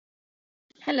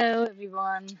Hello,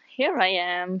 everyone. Here I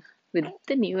am with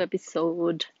the new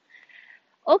episode.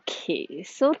 Okay,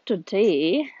 so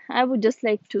today I would just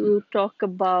like to talk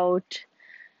about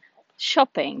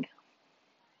shopping.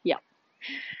 Yeah,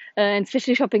 and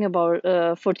especially shopping about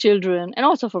for children and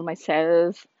also for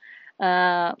myself.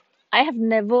 Uh, I have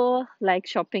never liked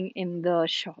shopping in the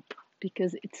shop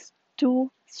because it's too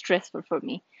stressful for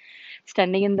me.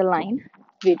 Standing in the line,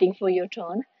 waiting for your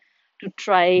turn to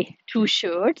try two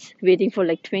shirts, waiting for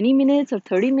like 20 minutes or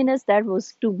 30 minutes, that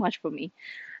was too much for me.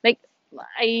 Like,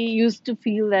 I used to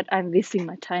feel that I'm wasting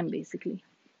my time basically.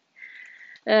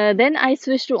 Then I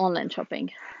switched to online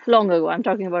shopping long ago. I'm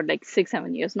talking about like 6,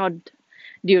 7 years, not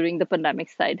during the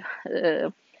pandemic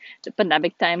the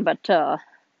pandemic time, but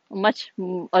much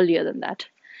earlier than that.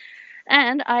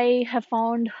 And I have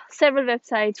found several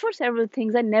websites for several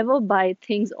things. I never buy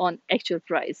things on actual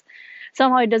price.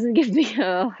 Somehow it doesn't give me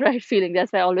a right feeling.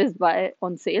 That's why I always buy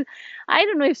on sale. I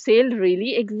don't know if sale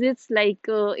really exists, like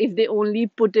if they only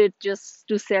put it just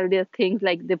to sell their things,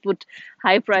 like they put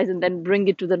high price and then bring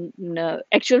it to the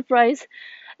actual price.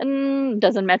 And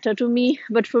doesn't matter to me.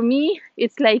 But for me,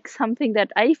 it's like something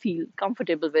that I feel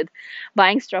comfortable with,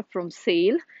 buying stuff from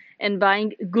sale and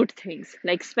buying good things,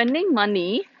 like spending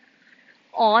money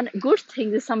on good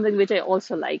things is something which I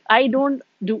also like. I don't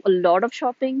do a lot of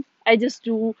shopping. I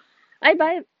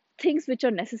buy things which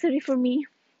are necessary for me,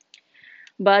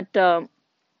 but I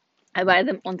buy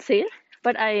them on sale.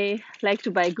 But I like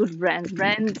to buy good brands.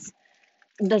 Brands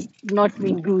does not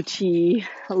mean Gucci,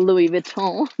 Louis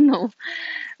Vuitton. No,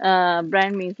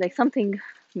 brand means like something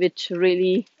which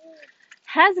really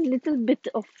has a little bit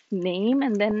of name,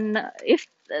 and then if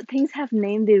things have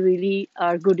name, they really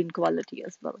are good in quality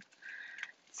as well.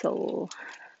 So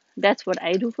that's what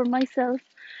I do for myself.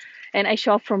 And I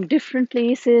shop from different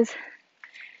places.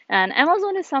 And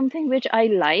Amazon is something which I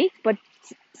like, but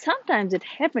sometimes it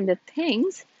happens that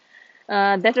things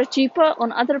that are cheaper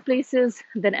on other places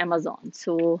than Amazon.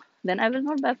 So then I will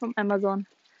not buy from Amazon.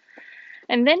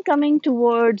 And then coming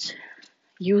towards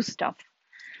used stuff.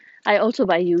 I also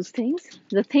buy used things.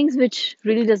 The things which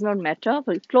really does not matter.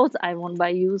 For clothes, I won't buy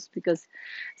used because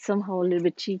somehow a little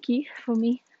bit cheeky for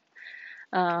me.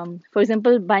 For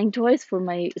example, buying toys for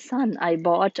my son, I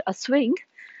bought a swing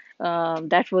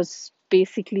that was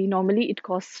basically normally it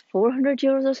costs 400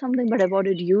 euros or something, but I bought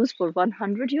it used for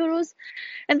 100 euros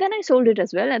and then I sold it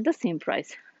as well at the same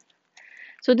price.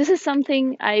 So, this is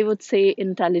something I would say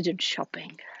intelligent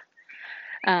shopping.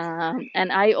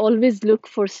 And I always look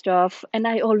for stuff and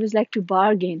I always like to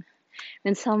bargain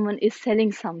when someone is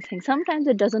selling something. Sometimes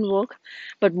it doesn't work,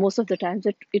 but most of the times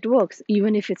it works,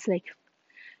 even if it's like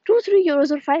 2, 3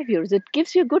 euros or 5 euros. It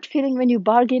gives you a good feeling when you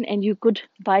bargain and you could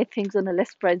buy things on a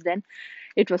less price than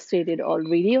it was stated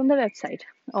already on the website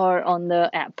or on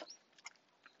the app.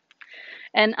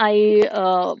 And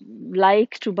I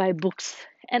like to buy books.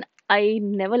 And I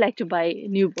never like to buy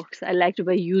new books. I like to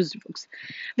buy used books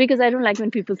because I don't like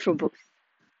when people throw books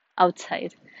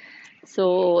outside.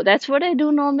 So that's what I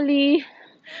do normally.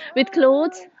 With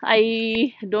clothes,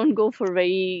 I don't go for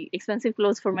very expensive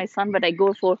clothes for my son, but I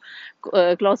go for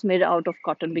clothes made out of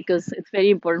cotton because it's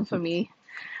very important for me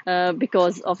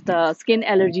because of the skin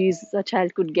allergies a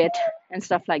child could get and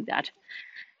stuff like that.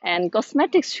 And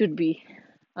cosmetics should be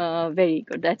very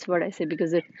good. That's what I say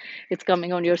because it's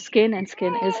coming on your skin, and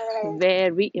skin is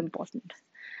very important.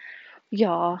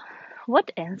 Yeah.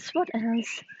 What else? What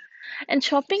else? And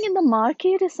shopping in the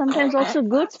market is sometimes also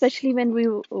good, especially when we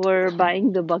were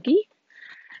buying the buggy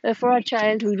for our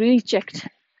child. We really checked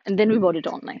and then we bought it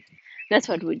online. That's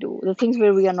what we do. The things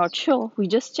where we are not sure, we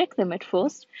just check them at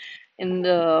first in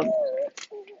the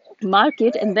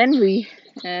market and then we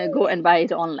go and buy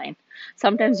it online.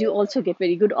 Sometimes you also get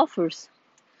very good offers.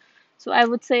 So I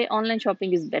would say online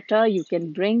shopping is better. You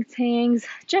can bring things,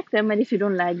 check them, and if you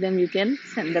don't like them, you can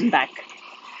send them back.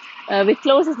 With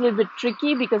clothes, it's a little bit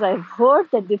tricky because I've heard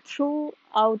that they throw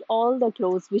out all the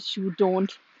clothes which you don't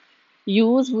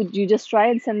use. Would you just try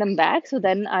and send them back? So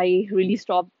then I really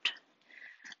stopped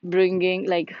bringing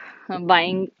like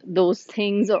buying those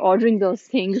things or ordering those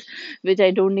things which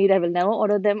I don't need. I will never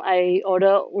order them. I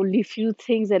order only few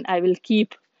things and I will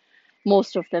keep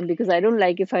most of them because I don't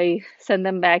like if I send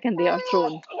them back and they are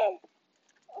thrown.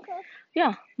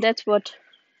 Yeah, that's what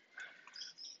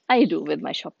I do with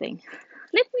my shopping.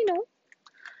 Let me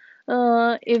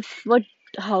know if what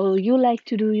how you like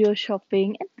to do your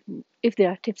shopping and if there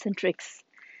are tips and tricks.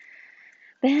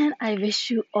 Then I wish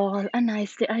you all a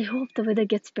nice day. I hope the weather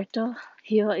gets better.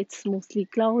 Here it's mostly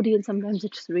cloudy and sometimes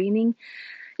it's raining.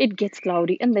 It gets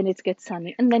cloudy and then it gets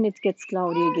sunny and then it gets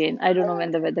cloudy again. I don't know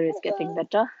when the weather is getting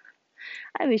better.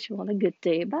 I wish you all a good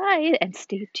day. Bye, and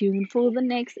stay tuned for the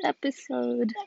next episode.